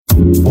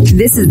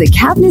This is the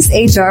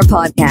cavnessHR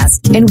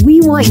podcast, and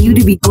we want you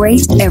to be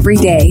great every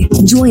day.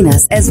 Join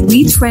us as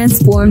we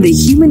transform the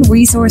human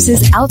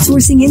resources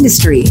outsourcing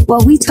industry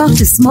while we talk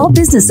to small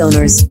business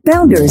owners,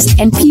 founders,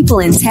 and people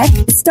in tech,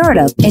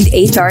 startup, and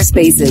HR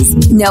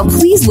spaces. Now,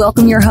 please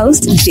welcome your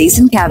host,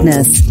 Jason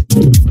Cavness.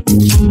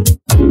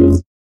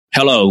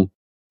 Hello,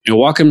 and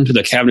welcome to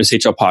the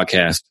cavnessHR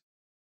podcast.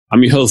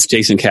 I'm your host,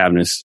 Jason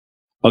Cavness.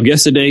 Our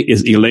guest today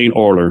is Elaine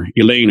Orler.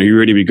 Elaine, are you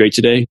ready to be great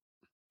today?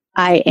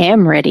 I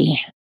am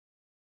ready.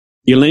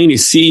 Elaine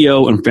is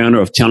CEO and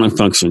founder of Talent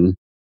Function.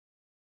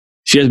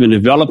 She has been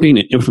developing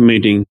and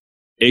implementing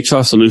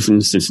HR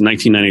solutions since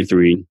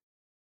 1993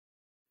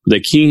 with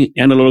a keen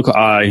analytical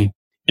eye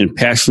and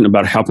passion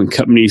about helping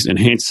companies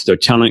enhance their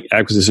talent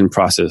acquisition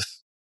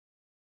process.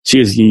 She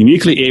is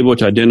uniquely able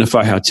to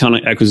identify how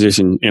talent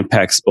acquisition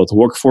impacts both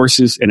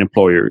workforces and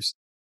employers.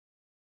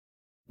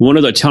 One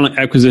of the talent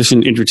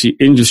acquisition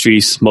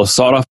industry's most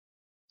sought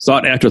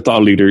after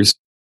thought leaders,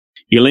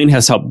 Elaine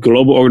has helped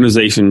global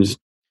organizations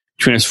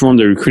transform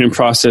their recruiting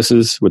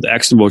processes with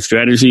actionable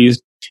strategies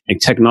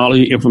and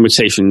technology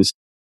implementations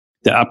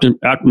that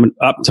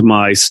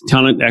optimize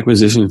talent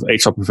acquisition for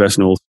HR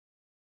professionals,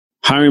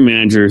 hiring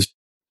managers,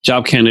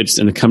 job candidates,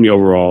 and the company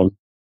overall.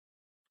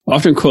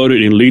 Often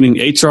quoted in leading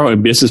HR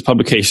and business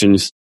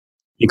publications,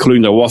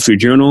 including the Wall Street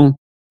Journal,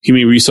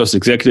 Human Resource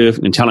Executive,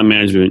 and Talent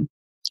Management,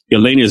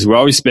 Elaine is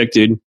well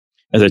respected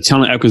as a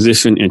talent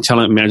acquisition and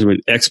talent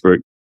management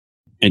expert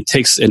and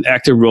takes an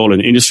active role in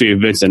industry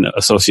events and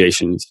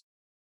associations.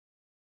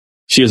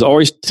 She is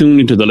always tuned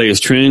into the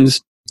latest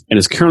trends and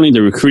is currently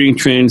the Recruiting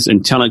Trends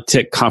and Talent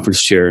Tech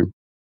Conference Chair.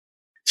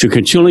 She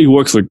continually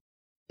works with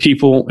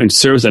people and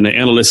serves as an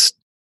analyst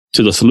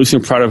to the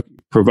solution product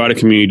provider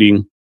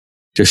community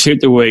to shape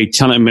the way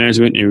talent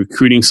management and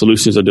recruiting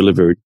solutions are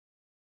delivered.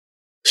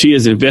 She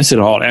has invested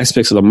in all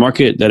aspects of the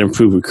market that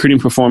improve recruiting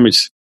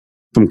performance,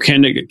 from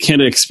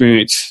candidate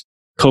experience,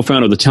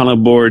 co-founder of the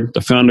talent board,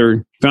 the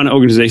founder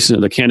organization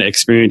of the candidate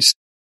experience,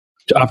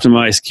 to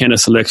optimize candidate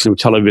selection with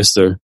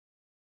Televista.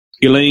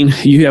 Elaine,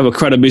 you have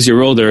quite a busy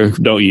role there,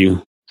 don't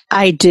you?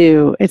 I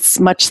do. It's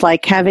much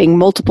like having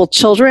multiple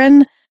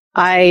children.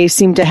 I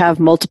seem to have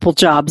multiple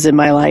jobs in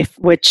my life,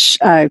 which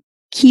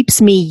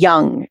keeps me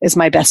young is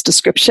my best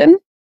description.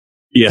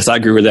 Yes, I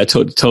agree with that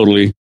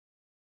totally.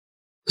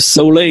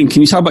 So, Elaine,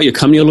 can you talk about your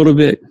company a little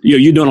bit?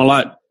 You're doing a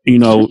lot,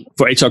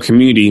 for HR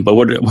community, but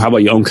how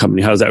about your own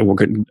company? How's that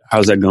working?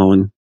 How's that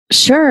going?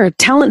 Sure.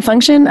 Talent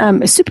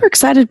Function. Super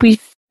excited.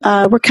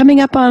 We're coming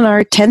up on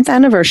our 10th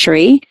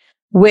anniversary,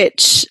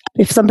 which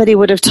if somebody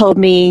would have told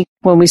me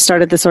when we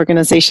started this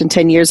organization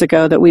 10 years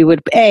ago that we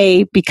would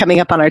be coming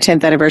up on our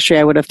 10th anniversary,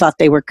 I would have thought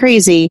they were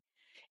crazy.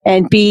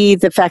 And B,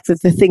 the fact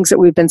that the things that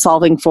we've been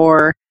solving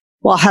for,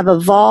 while have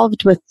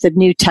evolved with the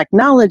new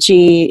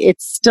technology,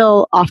 it's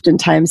still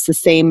oftentimes the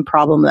same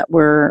problem that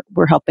we're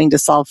helping to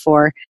solve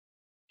for.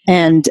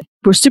 And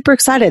we're super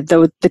excited.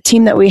 The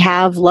team that we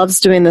have loves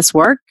doing this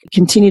work,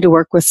 continue to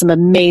work with some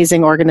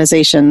amazing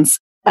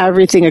organizations,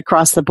 everything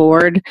across the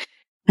board.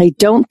 I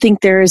don't think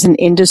there is an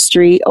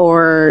industry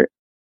or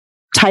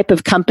type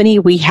of company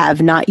we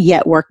have not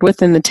yet worked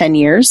with in the 10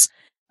 years,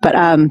 but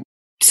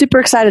super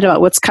excited about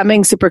what's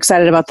coming, super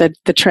excited about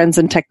the trends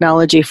in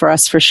technology for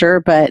us for sure,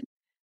 but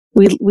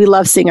we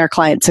love seeing our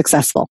clients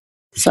successful.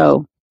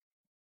 So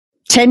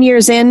 10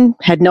 years in,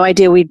 had no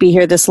idea we'd be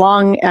here this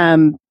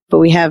long, but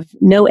we have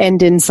no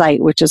end in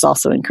sight, which is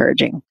also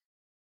encouraging.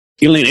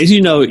 Elaine, as you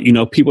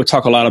know, people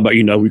talk a lot about,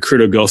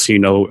 recruiter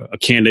ghosting, a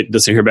candidate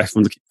doesn't hear back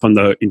from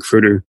the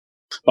recruiter.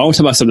 I want to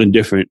talk about something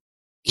different.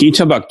 Can you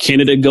talk about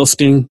candidate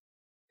ghosting?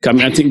 I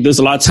mean, I think there's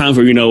a lot of times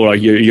where,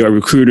 you're a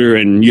recruiter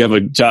and you have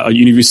a job, a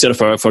interview set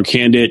up for a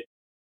candidate,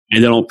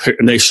 and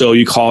they show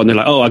you call and they're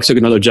like, oh, I took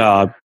another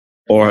job,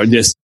 or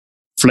just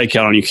flake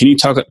out on you. Can you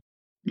talk a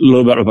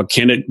little bit about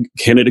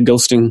candidate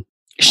ghosting?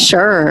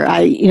 Sure.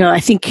 I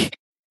think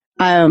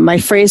my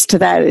phrase to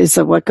that is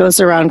that what goes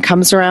around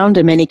comes around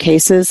in many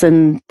cases.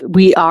 And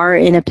we are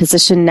in a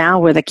position now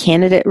where the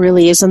candidate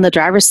really is in the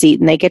driver's seat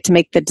and they get to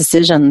make the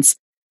decisions.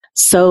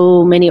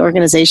 So many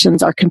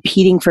organizations are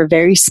competing for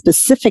very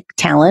specific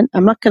talent.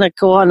 I'm not going to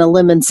go on a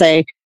limb and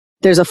say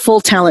there's a full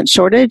talent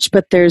shortage,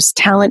 but there's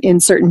talent in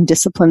certain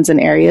disciplines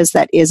and areas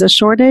that is a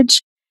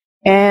shortage.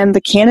 And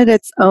the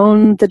candidates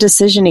own the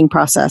decisioning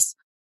process.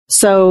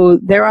 So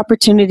their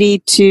opportunity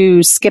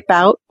to skip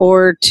out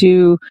or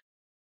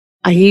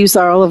I use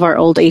all of our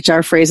old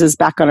HR phrases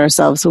back on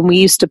ourselves. When we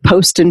used to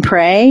post and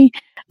pray,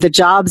 the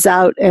jobs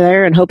out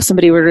there and hope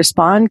somebody would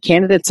respond,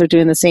 candidates are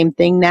doing the same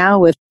thing now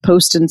with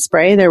post and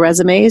spray their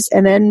resumes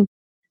and then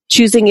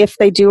choosing if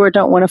they do or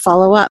don't want to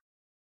follow up.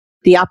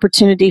 The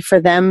opportunity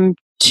for them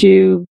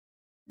to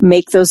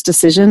make those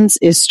decisions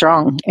is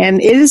strong.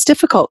 And it is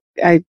difficult.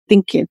 I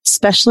think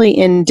especially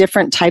in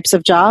different types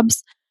of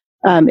jobs,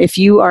 if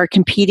you are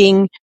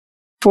competing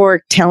for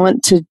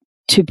talent to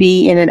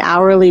be in an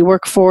hourly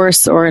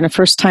workforce or in a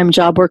first-time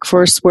job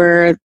workforce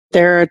where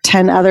there are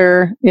 10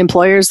 other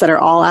employers that are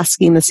all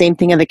asking the same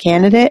thing of the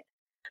candidate,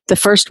 the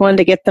first one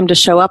to get them to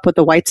show up with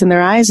the whites in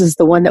their eyes is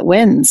the one that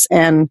wins.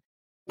 And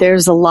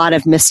there's a lot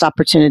of missed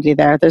opportunity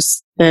there.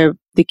 There's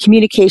the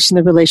communication,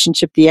 the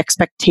relationship, the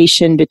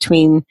expectation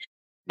between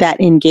that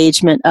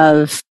engagement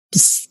of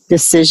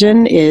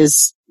decision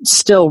is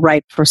still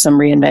ripe for some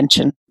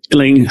reinvention.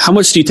 Elaine, how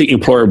much do you think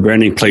employer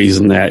branding plays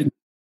in that?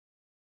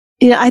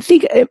 I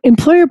think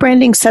employer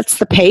branding sets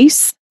the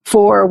pace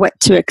for what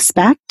to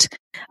expect.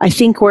 I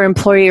think where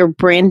employer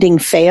branding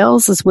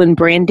fails is when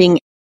branding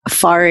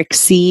far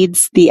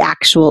exceeds the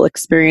actual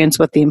experience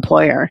with the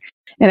employer.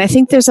 And I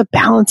think there's a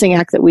balancing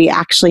act that we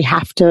actually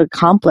have to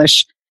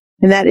accomplish.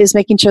 And that is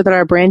making sure that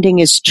our branding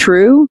is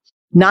true,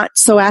 not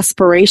so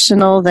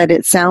aspirational that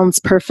it sounds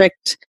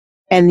perfect.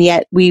 And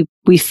yet we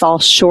fall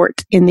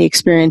short in the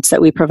experience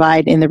that we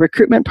provide in the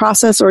recruitment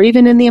process or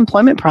even in the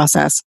employment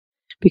process,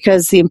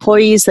 because the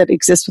employees that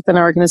exist within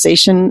our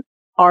organization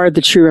are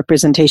the true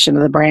representation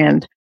of the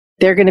brand.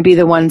 They're going to be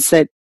the ones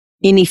that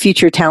any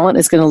future talent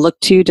is going to look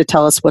to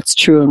tell us what's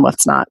true and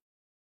what's not.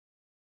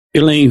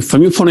 Elaine,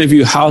 from your point of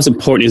view, how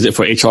important is it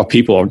for HR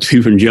people or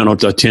people in general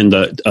to attend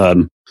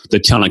the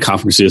talent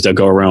conferences that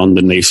go around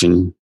the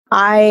nation?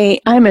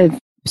 I'm a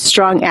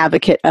strong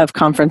advocate of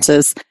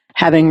conferences.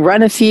 Having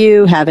run a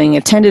few, having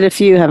attended a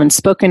few, having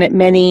spoken at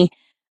many,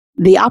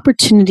 the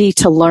opportunity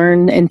to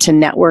learn and to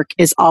network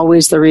is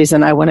always the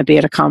reason I want to be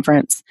at a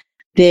conference.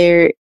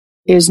 There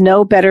is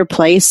no better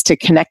place to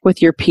connect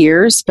with your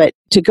peers, but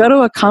to go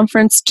to a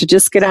conference to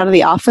just get out of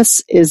the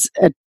office is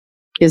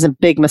a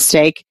big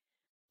mistake.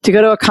 To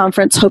go to a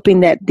conference hoping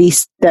that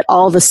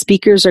all the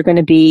speakers are going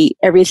to be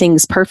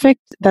everything's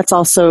perfect, that's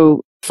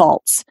also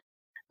false.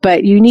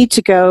 But you need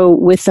to go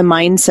with the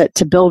mindset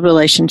to build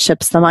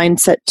relationships, the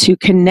mindset to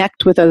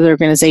connect with other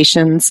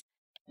organizations,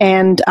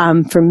 and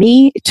for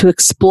me, to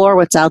explore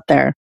what's out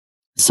there.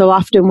 So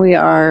often we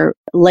are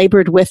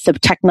labored with the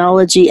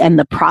technology and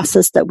the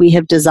process that we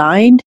have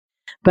designed,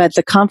 but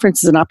the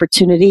conference is an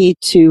opportunity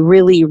to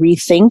really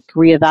rethink,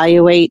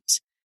 reevaluate,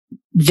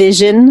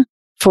 vision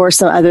for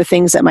some other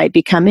things that might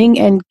be coming,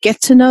 and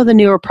get to know the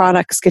newer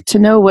products, get to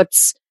know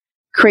what's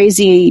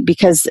crazy,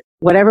 because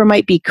whatever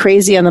might be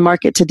crazy on the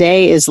market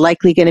today is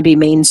likely going to be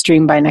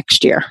mainstream by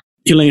next year.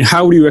 Elaine,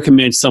 how would you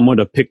recommend someone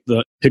to pick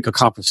a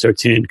conference to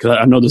attend? Because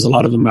I know there's a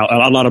lot of them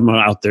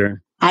out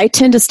there. I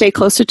tend to stay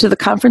closer to the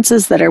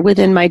conferences that are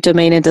within my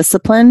domain and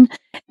discipline,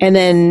 and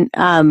then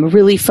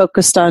really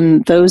focused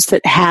on those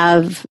that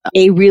have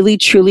a really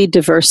truly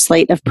diverse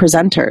slate of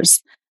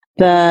presenters.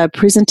 The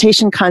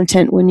presentation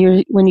content, when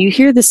you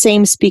hear the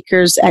same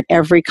speakers at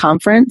every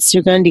conference,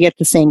 you're going to get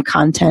the same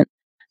content.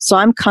 So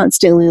I'm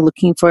constantly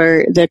looking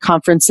for the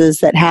conferences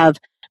that have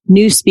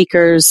new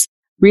speakers,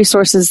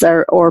 resources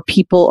or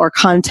people or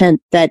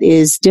content that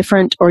is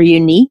different or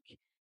unique.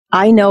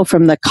 I know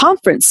from the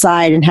conference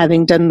side and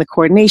having done the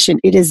coordination,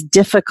 it is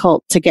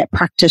difficult to get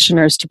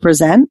practitioners to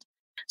present.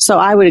 So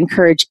I would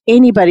encourage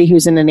anybody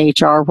who's in an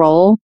HR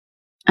role,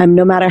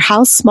 no matter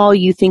how small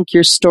you think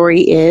your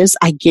story is,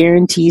 I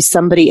guarantee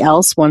somebody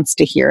else wants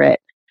to hear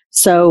it.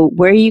 So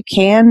where you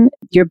can,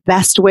 your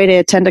best way to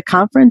attend a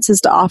conference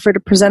is to offer to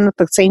present at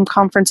the same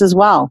conference as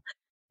well.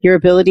 Your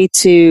ability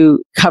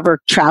to cover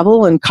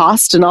travel and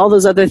cost and all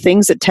those other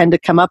things that tend to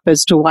come up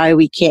as to why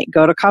we can't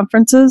go to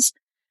conferences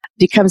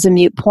becomes a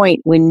moot point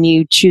when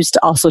you choose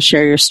to also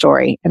share your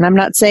story. And I'm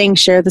not saying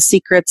share the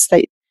secrets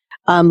that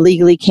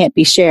legally can't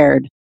be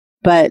shared,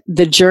 but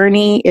the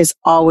journey is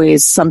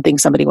always something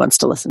somebody wants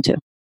to listen to.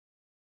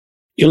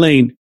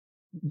 Elaine,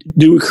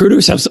 do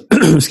recruiters have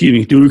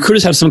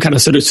some kind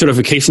of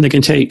certification they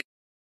can take?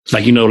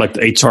 Like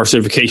the HR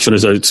certification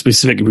is a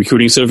specific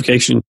recruiting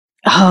certification?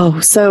 Oh,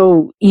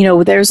 so,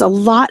 there's a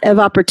lot of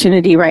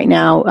opportunity right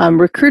now.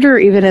 Recruiter,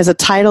 even as a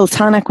title,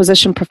 talent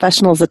acquisition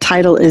professional as a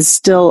title is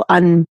still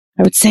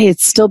I would say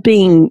it's still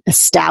being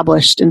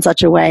established in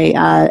such a way.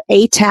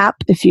 ATAP,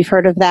 if you've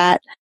heard of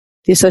that,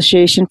 the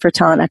Association for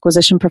Talent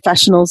Acquisition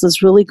Professionals,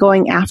 is really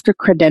going after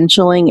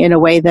credentialing in a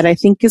way that I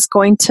think is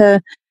going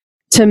to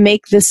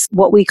make this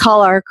what we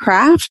call our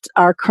craft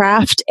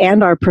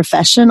and our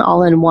profession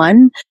all in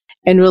one,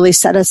 and really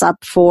set us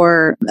up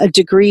for a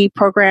degree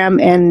program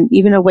and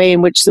even a way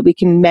in which that we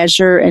can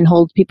measure and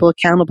hold people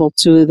accountable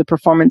to the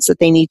performance that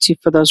they need to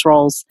for those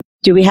roles.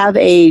 Do we have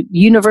a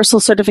universal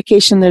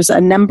certification? There's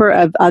a number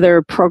of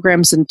other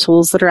programs and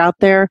tools that are out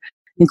there,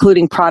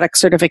 including product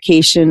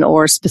certification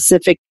or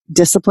specific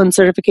discipline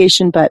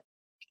certification, but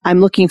I'm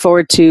looking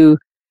forward to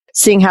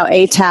seeing how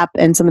ATAP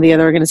and some of the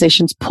other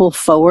organizations pull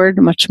forward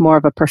much more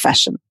of a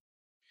profession.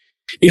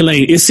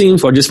 Elaine, it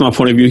seems, from just my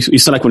point of view,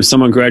 it's like when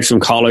someone graduates from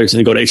college and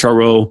they go to HR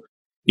role,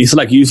 it's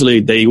like usually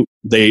they'll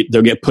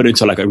get put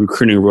into like a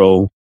recruiting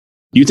role.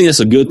 Do you think that's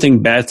a good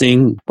thing, bad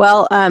thing?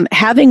 Well,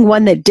 having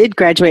one that did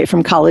graduate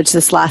from college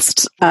this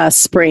last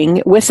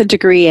spring with a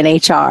degree in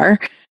HR,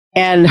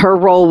 and her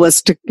role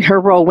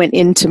went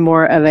into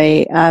more of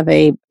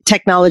a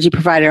technology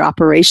provider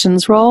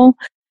operations role.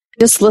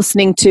 Just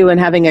listening to and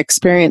having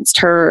experienced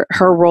her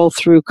role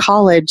through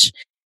college,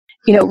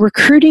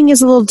 recruiting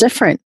is a little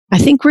different. I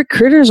think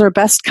recruiters are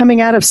best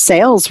coming out of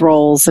sales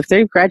roles. If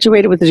they've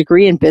graduated with a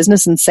degree in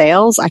business and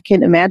sales, I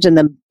can imagine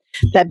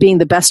that being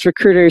the best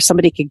recruiter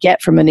somebody could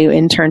get from a new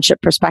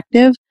internship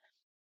perspective.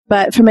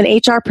 But from an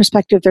HR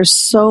perspective, there's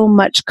so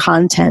much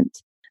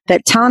content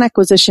that talent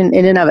acquisition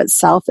in and of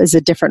itself is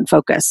a different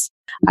focus.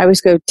 I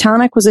always go,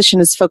 talent acquisition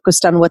is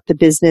focused on what the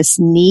business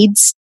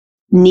needs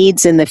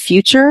in the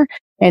future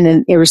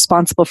and is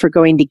responsible for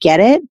going to get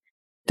it.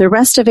 The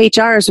rest of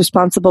HR is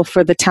responsible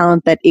for the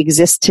talent that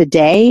exists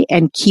today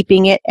and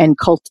keeping it and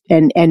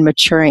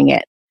maturing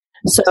it.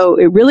 So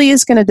it really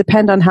is going to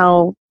depend on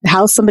how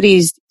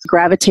somebody's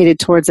gravitated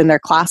towards in their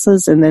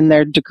classes and then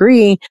their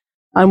degree,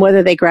 on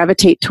whether they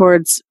gravitate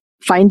towards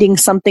finding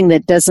something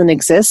that doesn't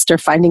exist or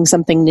finding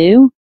something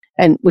new,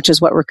 and which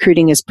is what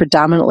recruiting is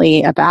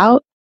predominantly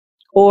about,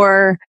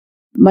 or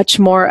much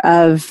more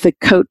of the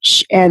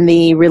coach and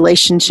the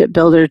relationship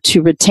builder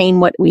to retain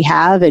what we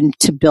have and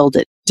to build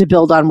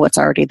on what's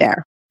already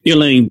there.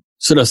 Elaine,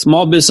 should a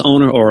small business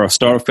owner or a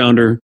startup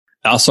founder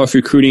outsource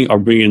recruiting or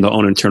bring in their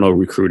own internal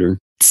recruiter?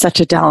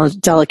 Such a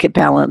delicate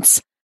balance.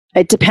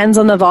 It depends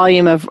on the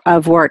volume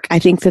of work. I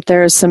think that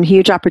there are some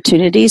huge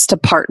opportunities to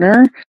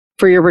partner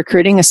for your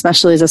recruiting,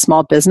 especially as a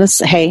small business.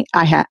 Hey,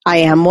 I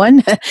am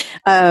one.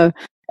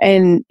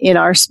 And in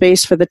our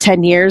space for the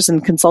 10 years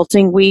in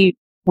consulting,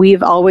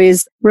 we've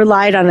always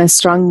relied on a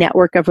strong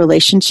network of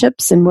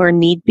relationships and where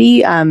need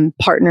be,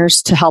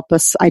 partners to help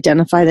us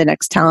identify the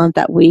next talent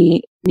that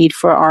we need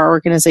for our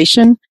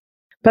organization.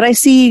 But I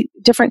see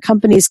different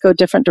companies go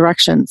different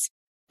directions.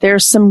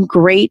 There's some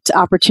great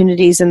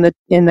opportunities in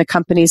the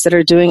companies that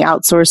are doing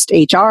outsourced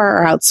HR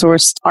or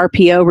outsourced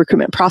RPO,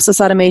 recruitment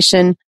process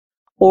automation,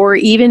 or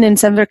even in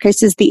some of their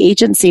cases, the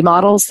agency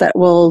models that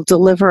will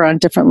deliver on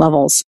different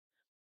levels.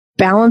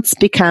 Balance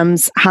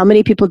becomes, how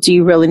many people do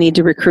you really need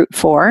to recruit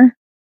for?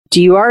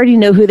 Do you already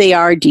know who they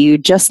are? Do you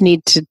just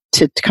need to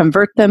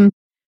convert them?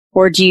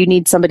 Or do you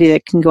need somebody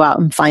that can go out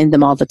and find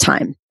them all the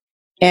time?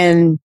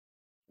 And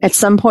at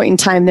some point in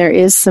time,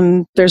 there's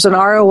an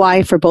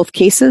ROI for both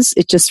cases.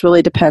 It just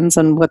really depends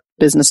on what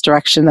business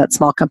direction that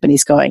small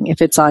company's going.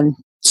 If it's on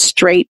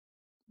straight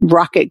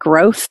rocket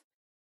growth,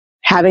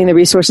 having the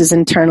resources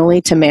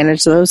internally to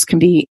manage those can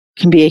be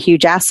a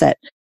huge asset.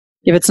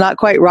 If it's not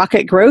quite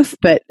rocket growth,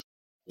 but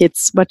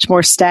it's much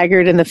more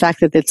staggered in the fact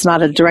that it's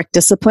not a direct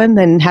discipline,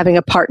 then having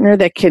a partner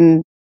that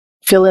can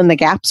fill in the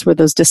gaps where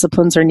those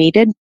disciplines are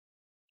needed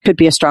could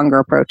be a stronger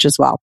approach as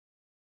well.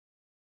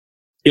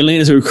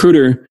 Elaine, as a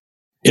recruiter,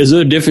 is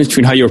there a difference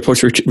between how you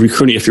approach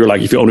recruiting if you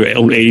own your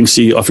own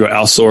agency, or if you're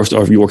outsourced,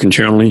 or if you work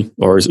internally,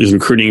 or is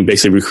recruiting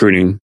basically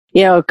recruiting?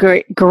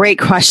 Great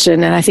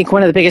question. And I think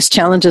one of the biggest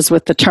challenges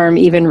with the term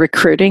even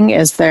recruiting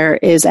is there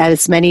is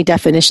as many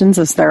definitions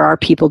as there are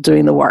people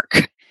doing the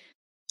work.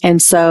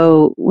 And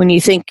so when you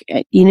think,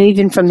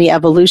 even from the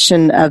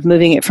evolution of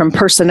moving it from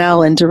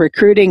personnel into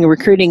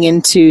recruiting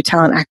into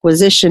talent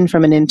acquisition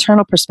from an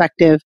internal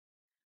perspective,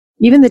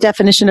 even the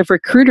definition of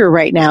recruiter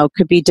right now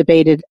could be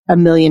debated a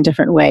million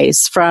different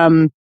ways.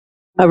 From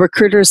a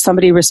recruiter is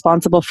somebody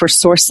responsible for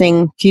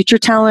sourcing future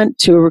talent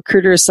to a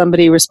recruiter is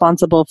somebody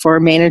responsible for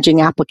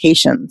managing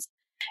applications.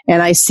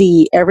 And I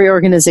see every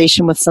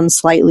organization with some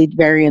slightly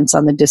variance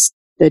on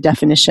the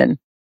definition.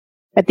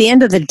 At the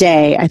end of the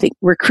day, I think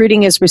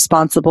recruiting is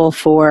responsible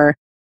for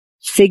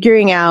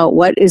figuring out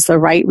what is the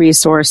right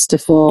resource to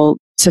fill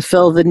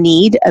the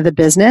need of the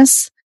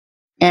business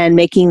and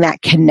making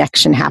that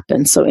connection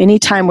happen. So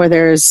anytime where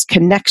there's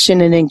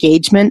connection and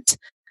engagement,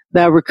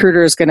 the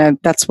recruiter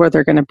that's where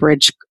they're going to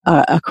bridge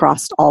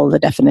across all of the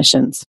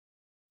definitions.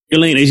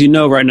 Elaine, as you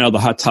know, right now, the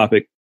hot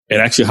topic,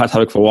 and actually a hot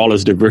topic for all,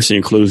 is diversity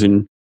and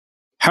inclusion.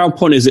 How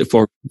important is it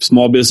for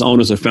small business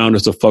owners and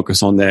founders to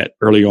focus on that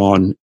early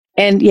on?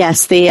 And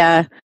yes,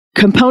 the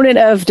component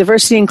of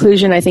diversity and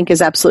inclusion, I think,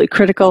 is absolutely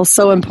critical.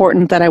 So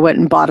important that I went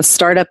and bought a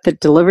startup that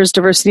delivers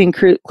diversity and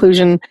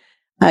inclusion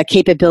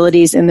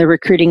capabilities in the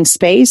recruiting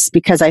space,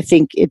 because I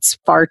think it's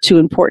far too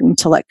important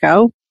to let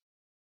go.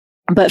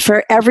 But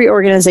for every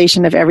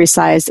organization of every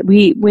size,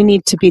 we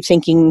need to be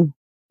thinking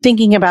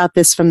about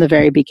this from the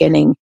very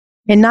beginning.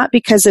 And not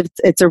because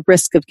it's a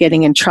risk of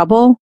getting in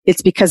trouble.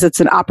 It's because it's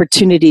an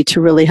opportunity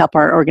to really help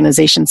our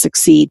organization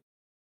succeed.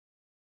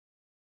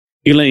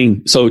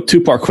 Elaine, so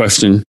two-part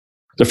question.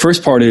 The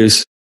first part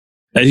is,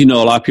 as you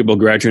know, a lot of people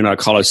graduating out of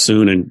college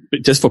soon, and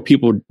just for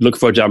people looking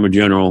for a job in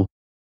general,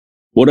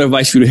 what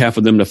advice would you have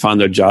for them to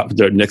find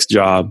their next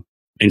job?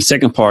 And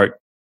second part,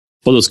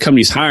 for those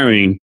companies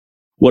hiring,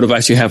 what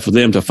advice you have for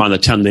them to find the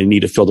talent they need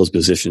to fill those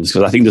positions?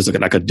 Because I think there's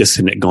like a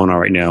disconnect going on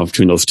right now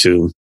between those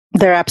two.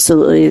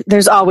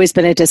 There's always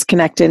been a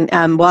disconnect.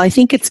 And while I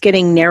think it's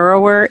getting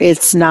narrower, it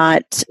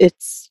still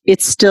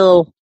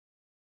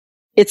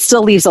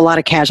leaves a lot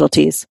of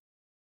casualties.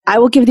 I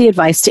will give the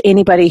advice to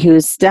anybody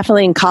who's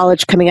definitely in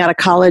college, coming out of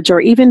college, or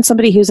even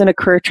somebody who's in a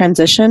career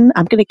transition.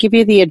 I'm going to give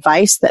you the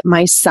advice that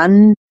my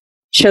son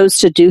chose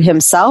to do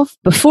himself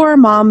before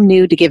mom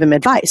knew to give him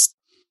advice.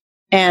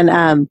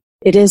 And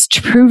it is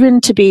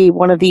proven to be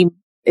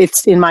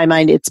in my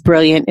mind, it's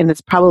brilliant, and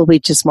it's probably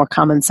just more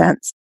common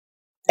sense.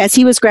 As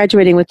he was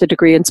graduating with a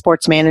degree in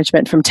sports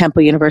management from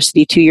Temple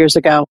University 2 years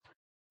ago,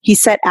 he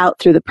set out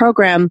through the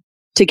program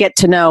to get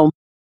to know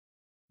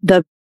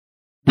the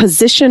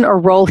position or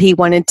role he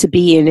wanted to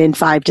be in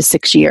 5 to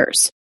 6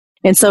 years.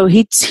 And so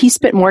he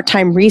spent more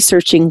time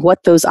researching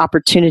what those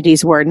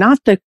opportunities were, not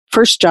the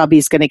first job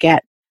he's going to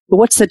get, but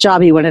what's the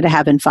job he wanted to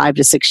have in 5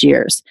 to 6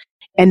 years.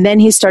 And then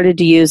he started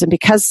to use, and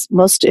because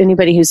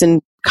anybody who's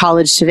in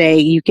college today,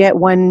 you get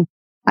one,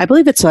 I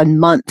believe it's a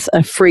month,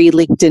 a free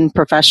LinkedIn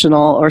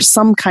professional or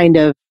some kind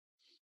of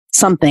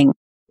something.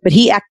 But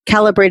he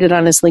calibrated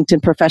on his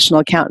LinkedIn professional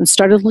account and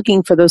started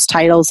looking for those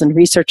titles and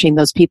researching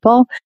those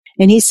people.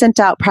 And he sent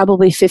out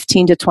probably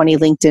 15 to 20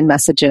 LinkedIn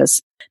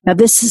messages. Now,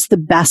 this is the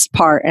best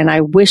part. And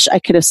I wish I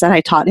could have said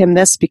I taught him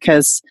this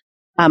because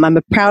I'm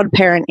a proud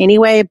parent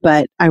anyway,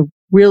 but I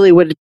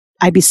really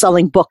I'd be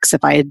selling books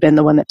if I had been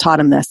the one that taught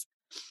him this.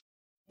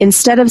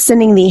 Instead of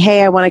sending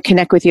hey, I want to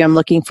connect with you, I'm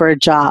looking for a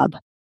job,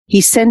 he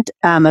sent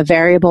a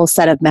variable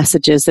set of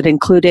messages that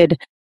included,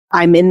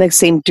 I'm in the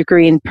same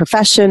degree and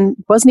profession,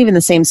 wasn't even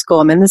the same school,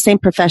 I'm in the same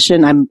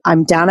profession,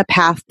 I'm down a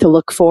path to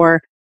look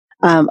for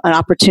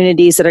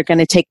opportunities that are going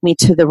to take me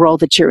to the role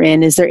that you're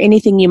in. Is there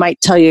anything you might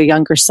tell your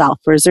younger self?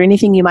 Or is there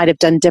anything you might have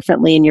done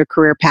differently in your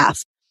career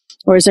path?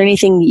 Or is there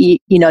anything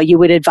you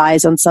would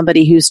advise on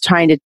somebody who's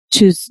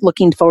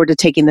looking forward to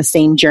taking the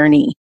same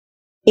journey?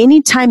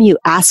 Anytime you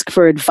ask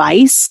for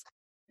advice,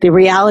 the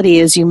reality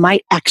is you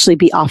might actually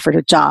be offered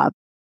a job.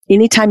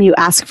 Anytime you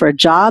ask for a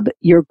job,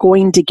 you're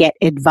going to get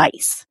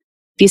advice.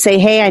 If you say,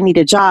 hey, I need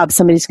a job,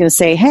 somebody's going to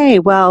say, hey,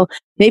 well,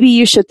 maybe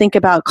you should think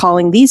about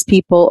calling these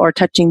people or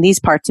touching these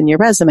parts in your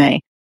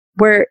resume.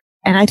 And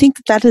I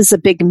think that is a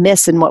big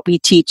miss in what we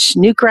teach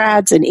new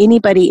grads and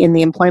anybody in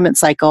the employment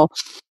cycle.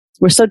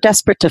 We're so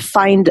desperate to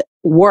find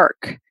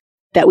work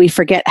that we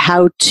forget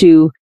how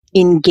to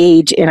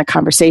engage in a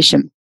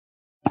conversation.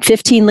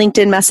 15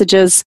 LinkedIn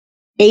messages,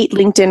 8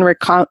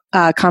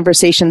 LinkedIn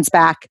conversations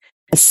back,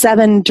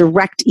 7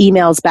 direct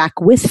emails back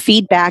with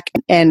feedback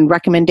and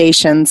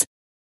recommendations.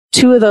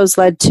 2 of those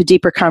led to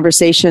deeper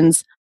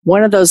conversations.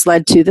 1 of those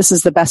led to, this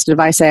is the best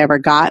advice I ever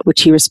got,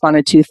 which he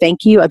responded to,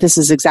 thank you. This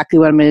is exactly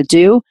what I'm going to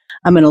do.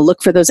 I'm going to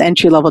look for those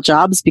entry-level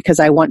jobs because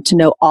I want to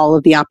know all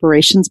of the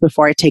operations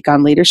before I take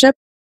on leadership.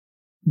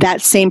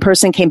 That same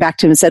person came back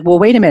to him and said, well,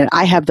 wait a minute,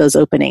 I have those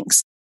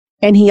openings.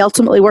 And he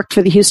ultimately worked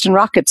for the Houston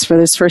Rockets for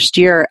his first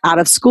year out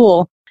of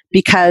school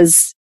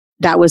because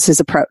that was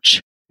his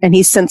approach. And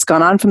he's since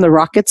gone on from the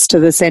Rockets to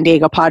the San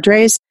Diego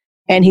Padres,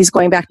 and he's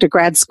going back to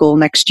grad school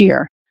next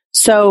year.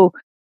 So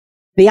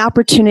the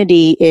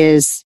opportunity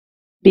is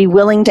be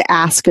willing to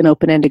ask an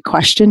open-ended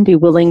question, be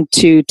willing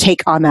to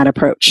take on that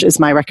approach is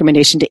my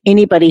recommendation to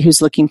anybody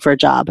who's looking for a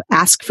job.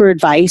 Ask for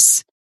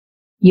advice.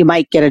 You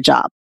might get a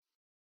job.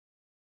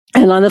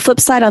 And on the flip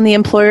side, on the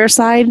employer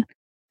side,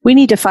 we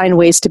need to find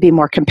ways to be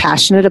more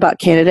compassionate about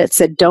candidates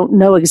that don't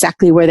know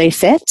exactly where they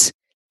fit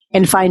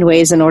and find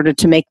ways in order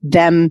to make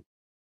them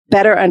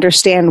better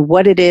understand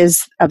what it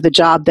is of the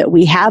job that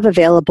we have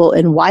available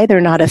and why they're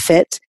not a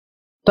fit,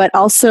 but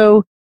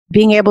also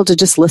being able to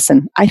just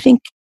listen. I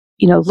think,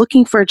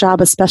 looking for a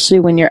job, especially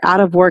when you're out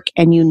of work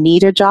and you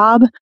need a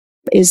job,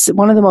 is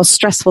one of the most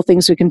stressful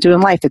things we can do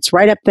in life. It's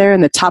right up there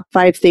in the top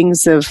 5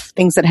 things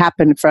that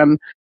happen from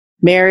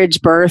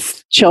marriage,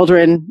 birth,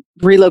 children,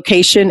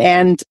 relocation,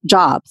 and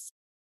jobs.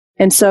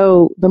 And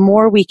so the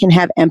more we can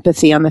have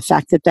empathy on the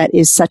fact that that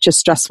is such a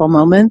stressful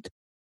moment,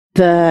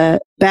 the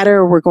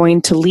better we're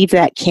going to leave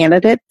that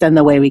candidate than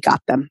the way we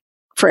got them.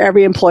 For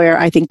every employer,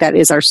 I think that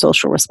is our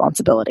social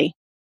responsibility.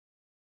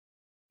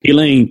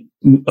 Elaine,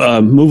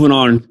 moving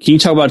on, can you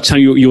talk about the time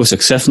you were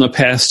successful in the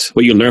past,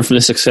 what you learned from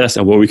the success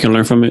and what we can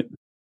learn from it?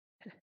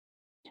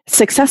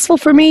 Successful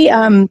for me,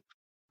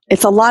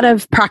 it's a lot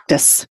of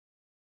practice.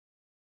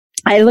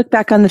 I look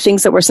back on the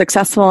things that were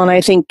successful and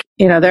I think,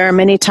 there are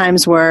many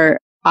times where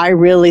I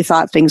really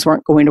thought things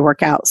weren't going to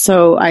work out.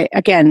 So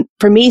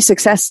for me,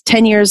 success,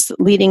 10 years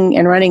leading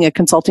and running a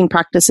consulting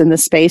practice in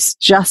this space,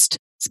 just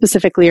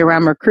specifically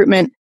around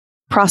recruitment,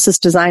 process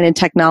design, and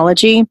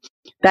technology.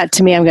 That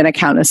to me, I'm going to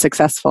count as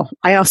successful.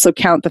 I also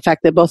count the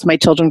fact that both my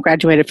children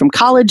graduated from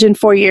college in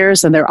 4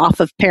 years and they're off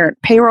of parent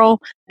payroll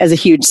as a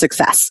huge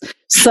success.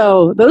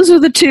 So those are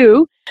the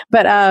 2.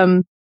 But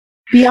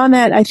beyond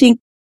that, I think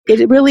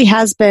it really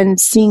has been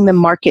seeing the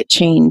market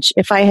change.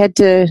 If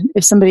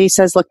somebody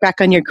says, look back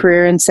on your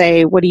career and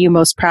say, what are you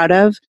most proud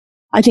of?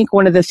 I think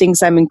one of the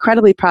things I'm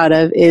incredibly proud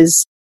of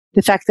is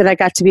the fact that I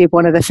got to be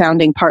one of the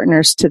founding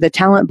partners to the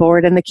talent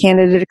board and the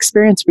candidate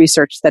experience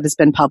research that has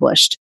been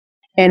published.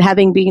 And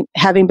having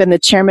been the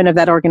chairman of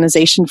that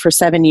organization for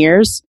 7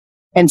 years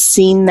and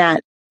seen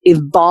that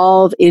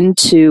evolve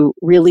into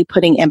really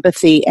putting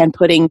empathy and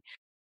putting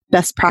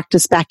best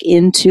practice back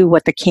into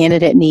what the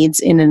candidate needs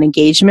in an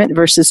engagement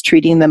versus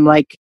treating them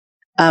like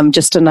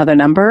just another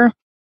number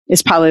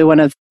is probably one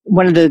of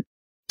the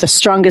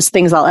strongest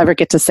things I'll ever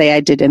get to say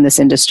I did in this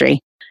industry.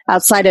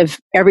 Outside of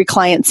every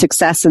client's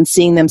success and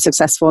seeing them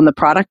successful in the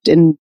product,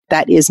 and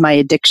that is my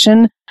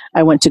addiction,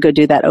 I want to go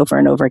do that over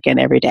and over again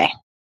every day.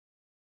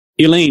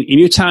 Elaine, in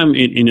your time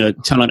in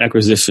talent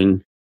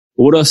acquisition,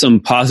 what are some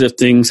positive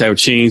things that have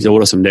changed and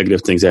what are some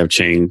negative things that have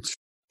changed?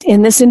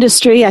 In this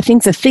industry, I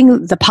think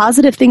the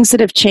positive things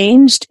that have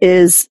changed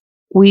is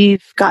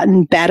we've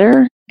gotten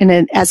better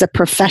as a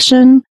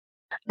profession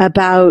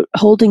about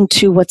holding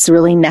to what's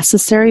really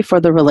necessary for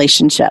the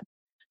relationship.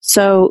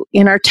 So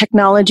in our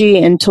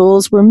technology and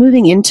tools, we're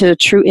moving into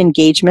true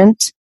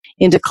engagement,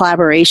 into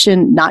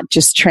collaboration, not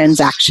just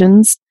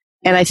transactions.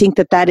 And I think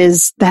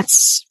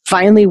that's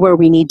finally where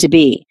we need to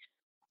be.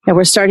 And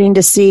we're starting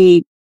to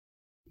see,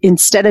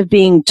 instead of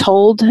being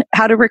told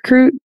how to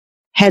recruit,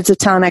 heads of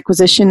talent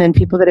acquisition and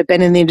people that have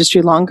been in the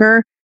industry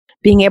longer,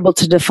 being able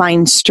to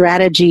define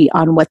strategy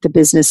on what the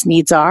business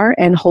needs are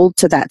and hold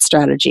to that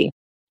strategy.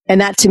 And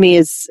that to me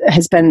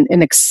has been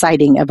an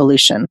exciting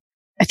evolution.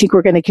 I think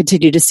we're going to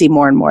continue to see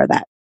more and more of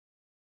that.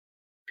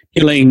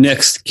 Elaine,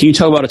 next, can you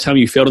talk about a time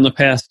you failed in the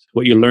past,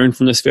 what you learned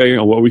from this failure,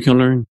 or what we can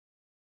learn?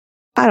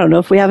 I don't know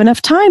if we have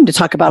enough time to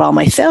talk about all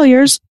my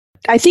failures.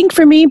 I think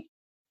for me,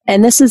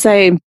 and this is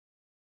I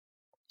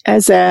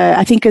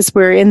think as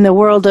we're in the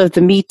world of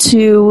the Me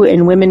Too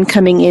and women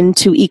coming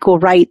into equal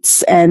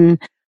rights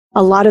and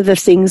a lot of the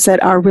things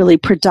that are really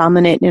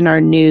predominant in our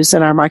news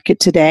and our market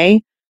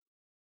today,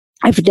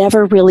 I've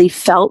never really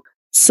felt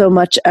so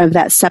much of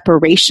that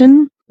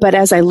separation. But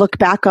as I look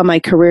back on my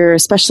career,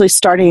 especially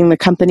starting the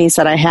companies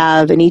that I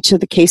have, in each of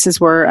the cases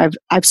where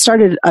I've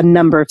started a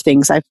number of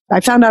things, I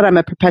found out I'm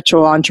a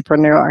perpetual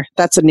entrepreneur.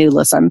 That's a new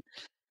listen.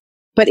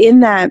 But in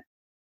that,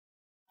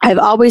 I've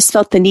always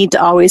felt the need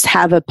to always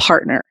have a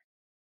partner.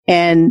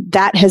 And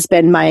that has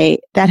been my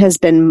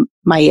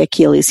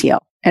Achilles heel.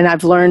 And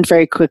I've learned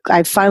very quickly,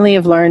 I finally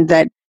have learned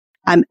that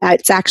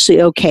it's actually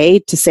okay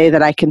to say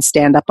that I can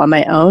stand up on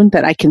my own,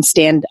 that I can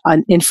stand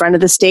in front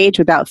of the stage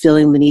without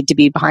feeling the need to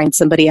be behind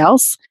somebody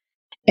else.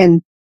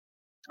 And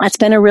that's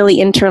been a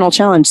really internal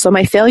challenge. So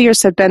my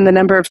failures have been the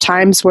number of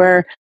times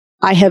where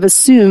I have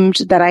assumed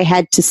that I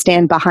had to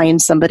stand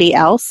behind somebody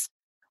else,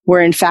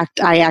 where in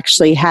fact I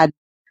actually had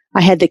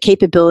the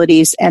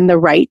capabilities and the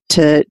right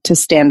to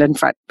stand in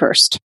front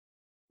first.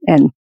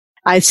 And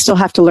I still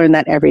have to learn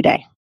that every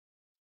day.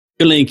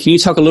 Elaine, can you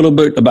talk a little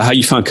bit about how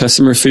you find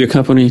customers for your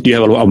company? Do you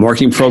have a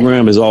marketing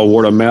program? Is it all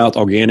word of mouth,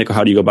 organic, or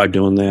how do you go about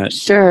doing that?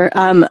 Sure.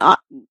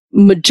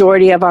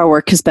 Majority of our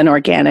work has been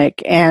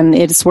organic, and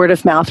it's word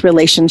of mouth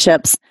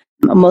relationships.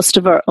 Almost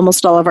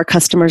all of our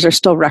customers are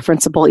still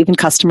referenceable, even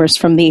customers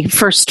from the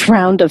first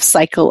round of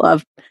cycle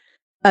of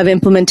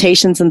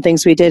implementations and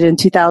things we did in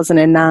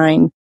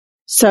 2009.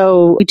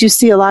 So we do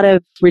see a lot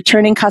of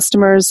returning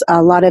customers,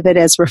 a lot of it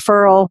as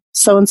referral.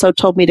 So-and-so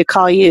told me to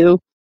call you.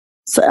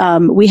 So,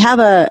 we have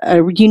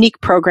a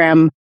unique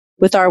program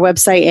with our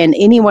website, and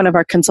any one of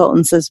our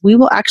consultants is we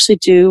will actually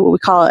do what we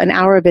call an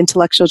hour of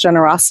intellectual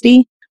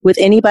generosity with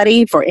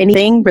anybody for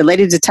anything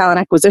related to talent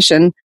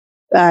acquisition.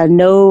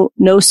 No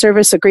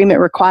service agreement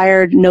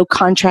required, no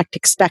contract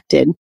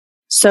expected.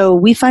 So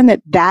we find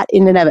that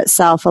in and of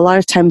itself, a lot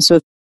of times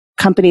with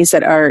companies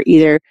that are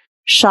either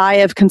shy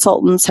of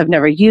consultants, have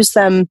never used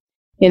them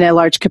in a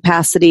large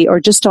capacity, or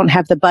just don't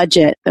have the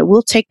budget, that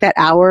we'll take that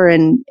hour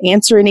and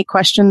answer any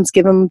questions,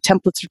 give them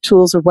templates or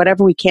tools or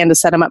whatever we can to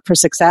set them up for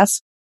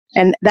success.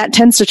 And that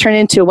tends to turn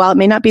into, while it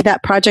may not be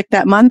that project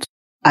that month,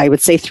 I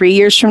would say 3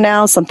 years from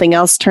now, something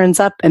else turns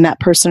up and that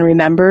person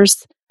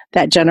remembers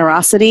that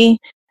generosity.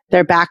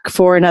 They're back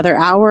for another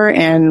hour,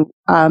 and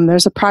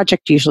there's a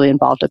project usually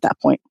involved at that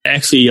point.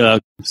 Actually,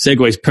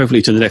 segues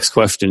perfectly to the next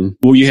question.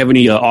 Will you have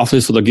any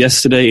offers for the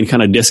guests today, any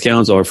kind of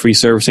discounts or free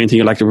service, anything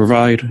you'd like to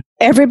provide?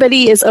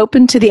 Everybody is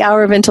open to the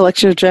hour of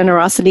intellectual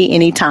generosity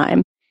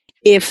anytime.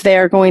 If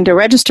they're going to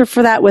register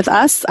for that with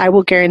us, I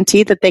will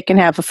guarantee that they can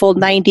have a full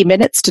 90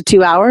 minutes to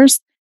 2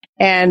 hours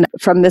and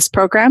from this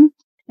program.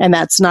 And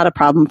that's not a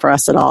problem for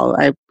us at all.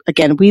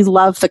 Again, we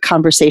love the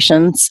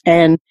conversations,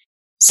 and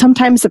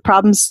sometimes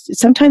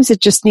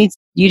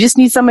you just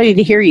need somebody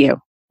to hear you.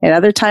 And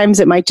other times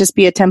it might just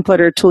be a template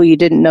or a tool you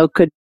didn't know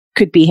could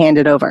be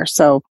handed over.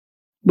 So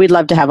we'd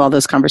love to have all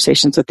those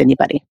conversations with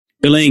anybody.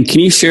 Elaine,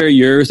 can you share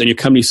yours and your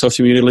company's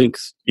social media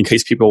links in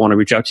case people want to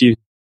reach out to you?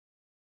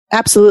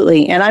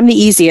 Absolutely. And I'm the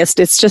easiest.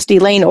 It's just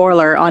Elaine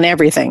Orler on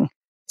everything.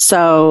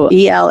 So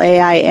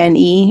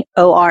ELAINEORLER.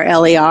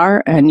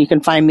 And you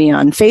can find me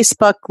on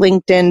Facebook,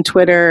 LinkedIn,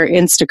 Twitter,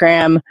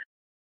 Instagram.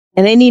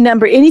 And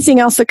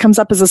anything else that comes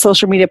up as a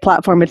social media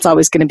platform, it's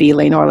always going to be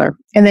Elaine Orler.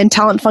 And then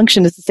Talent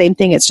Function is the same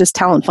thing. It's just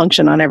Talent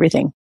Function on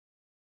everything.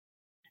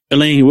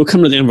 Elaine, we'll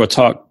come to the end of our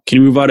talk. Can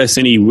you provide us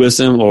any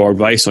wisdom or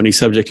advice on any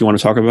subject you want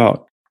to talk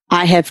about?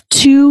 I have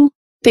 2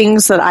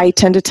 things that I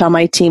tend to tell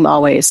my team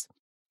always.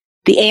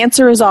 The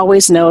answer is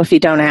always no if you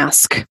don't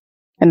ask.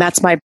 And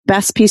that's my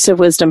best piece of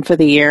wisdom for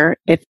the year.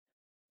 If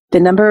the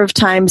number of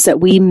times that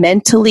we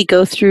mentally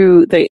go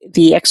through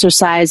the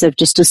exercise of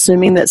just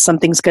assuming that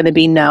something's going to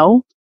be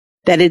no,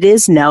 that it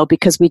is no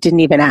because we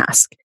didn't even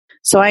ask.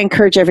 So I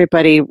encourage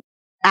everybody,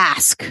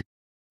 ask.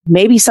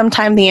 Maybe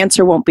sometime the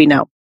answer won't be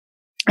no.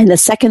 And the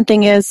second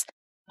thing is,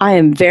 I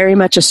am very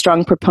much a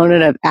strong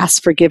proponent of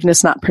ask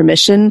forgiveness, not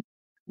permission.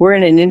 We're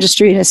in an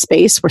industry, in a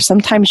space where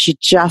sometimes you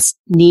just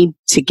need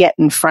to get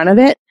in front of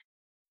it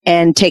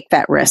and take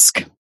that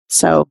risk.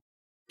 So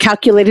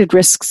calculated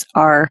risks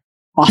are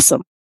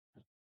awesome.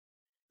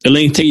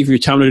 Elaine, thank you for your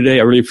time today.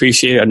 I really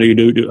appreciate it. I know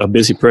you're a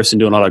busy person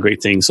doing a lot of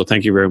great things, so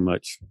thank you very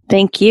much.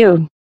 Thank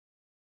you.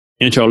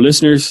 And to our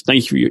listeners,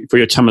 thank you for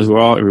your time as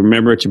well. And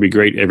remember to be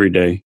great every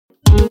day.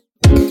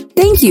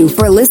 Thank you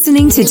for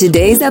listening to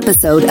today's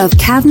episode of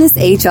Cavness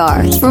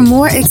HR. For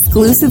more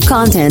exclusive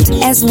content,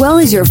 as well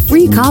as your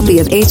free copy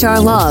of HR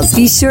Laws,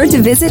 be sure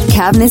to visit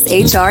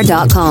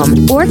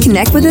cavnesshr.com or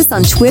connect with us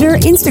on Twitter,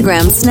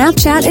 Instagram,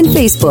 Snapchat, and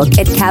Facebook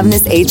at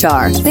Cavness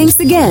HR. Thanks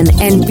again,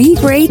 and be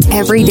great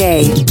every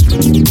day.